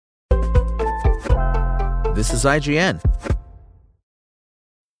This is IGN.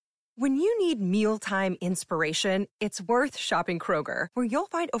 When you need mealtime inspiration, it's worth shopping Kroger, where you'll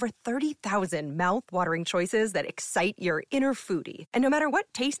find over 30,000 mouth-watering choices that excite your inner foodie. And no matter what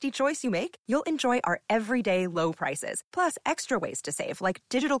tasty choice you make, you'll enjoy our everyday low prices, plus extra ways to save, like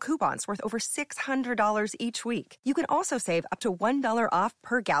digital coupons worth over $600 each week. You can also save up to $1 off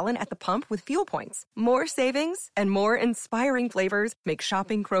per gallon at the pump with fuel points. More savings and more inspiring flavors make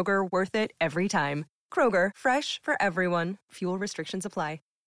shopping Kroger worth it every time. Kroger, fresh for everyone. Fuel restrictions apply.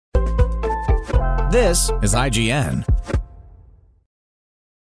 This is IGN.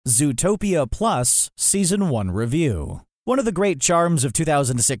 Zootopia Plus Season 1 Review. One of the great charms of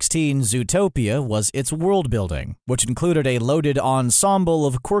 2016 Zootopia was its world building, which included a loaded ensemble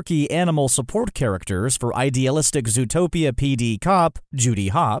of quirky animal support characters for idealistic Zootopia PD cop Judy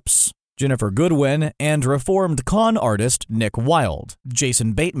Hopps, Jennifer Goodwin, and reformed con artist Nick Wilde,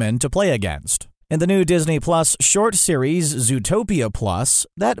 Jason Bateman to play against. In the new Disney Plus short series Zootopia Plus,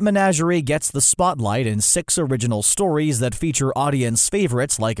 that menagerie gets the spotlight in 6 original stories that feature audience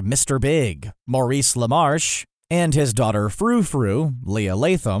favorites like Mr. Big, Maurice LaMarche, and his daughter Frou Frou, Leah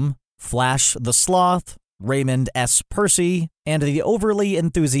Latham, Flash the Sloth, Raymond S. Percy, and the overly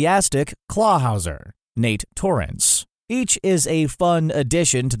enthusiastic Clawhauser, Nate Torrance. Each is a fun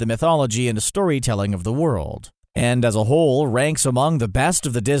addition to the mythology and storytelling of the world, and as a whole ranks among the best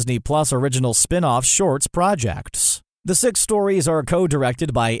of the Disney Plus original spin-off shorts projects. The 6 stories are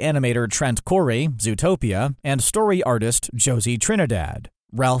co-directed by animator Trent Corey, Zootopia, and story artist Josie Trinidad,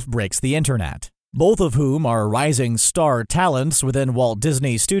 Ralph Breaks the Internet, both of whom are rising star talents within Walt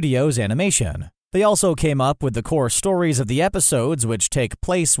Disney Studios Animation. They also came up with the core stories of the episodes, which take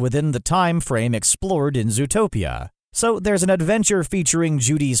place within the time frame explored in Zootopia. So there's an adventure featuring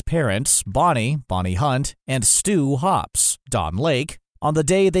Judy's parents, Bonnie Hunt, and Stu Hopps, Don Lake, on the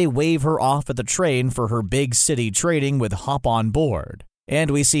day they wave her off at the train for her big city training with Hop on Board.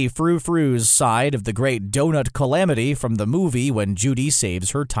 And we see Frou Frou's side of the great donut calamity from the movie when Judy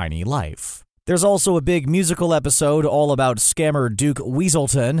saves her tiny life. There's also a big musical episode all about scammer Duke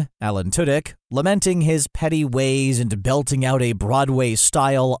Weaselton, Alan Tudyk, lamenting his petty ways and belting out a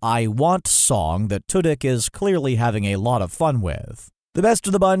Broadway-style I Want song that Tudyk is clearly having a lot of fun with. The best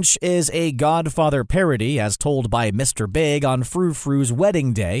of the bunch is a Godfather parody as told by Mr. Big on Frou Frou's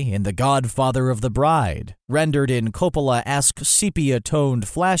wedding day in The Godfather of the Bride, rendered in Coppola-esque sepia-toned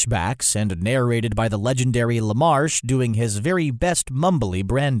flashbacks and narrated by the legendary LaMarche doing his very best mumbly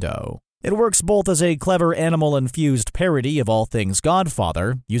Brando. It works both as a clever animal-infused parody of all things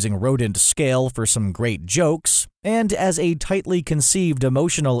Godfather, using rodent scale for some great jokes, and as a tightly conceived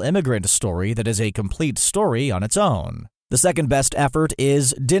emotional immigrant story that is a complete story on its own. The second best effort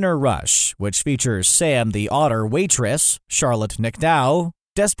is Dinner Rush, which features Sam the Otter waitress, Charlotte Nickdow,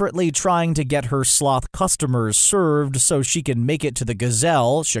 desperately trying to get her sloth customers served so she can make it to the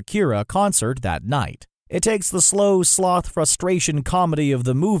Gazelle Shakira concert that night. It takes the slow sloth frustration comedy of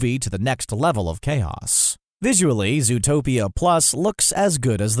the movie to the next level of chaos. Visually, Zootopia Plus looks as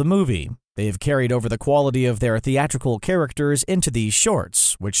good as the movie. They've carried over the quality of their theatrical characters into these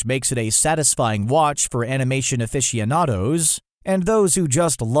shorts, which makes it a satisfying watch for animation aficionados and those who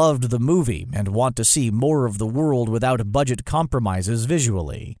just loved the movie and want to see more of the world without budget compromises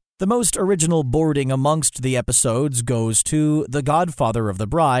visually. The most original boarding amongst the episodes goes to The Godfather of the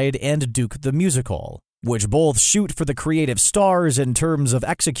Bride and Duke the Musical, which both shoot for the creative stars in terms of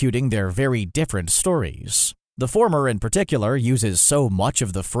executing their very different stories. The former in particular uses so much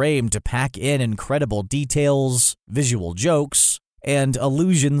of the frame to pack in incredible details, visual jokes, and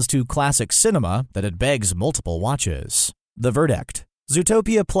allusions to classic cinema that it begs multiple watches. The verdict: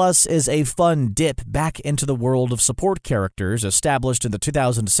 Zootopia Plus is a fun dip back into the world of support characters established in the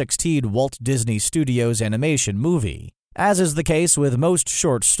 2016 Walt Disney Studios animation movie. As is the case with most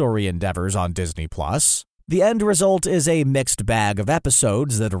short story endeavors on Disney Plus, the end result is a mixed bag of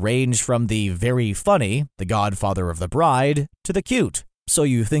episodes that range from the very funny, The Godfather of the Bride, to the cute, So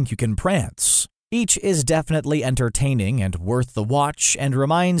You Think You Can Prance. Each is definitely entertaining and worth the watch and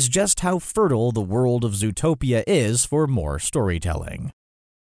reminds just how fertile the world of Zootopia is for more storytelling.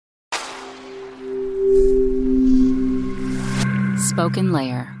 Spoken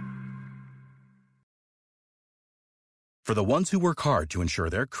Layer. For the ones who work hard to ensure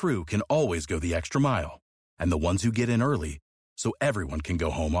their crew can always go the extra mile, and the ones who get in early so everyone can go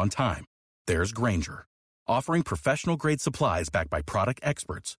home on time, there's Grainger, offering professional-grade supplies backed by product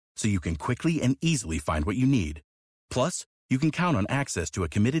experts so you can quickly and easily find what you need. Plus, you can count on access to a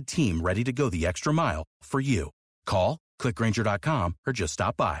committed team ready to go the extra mile for you. Call, click Grainger.com, or just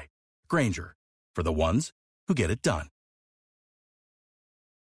stop by. Grainger, for the ones who get it done.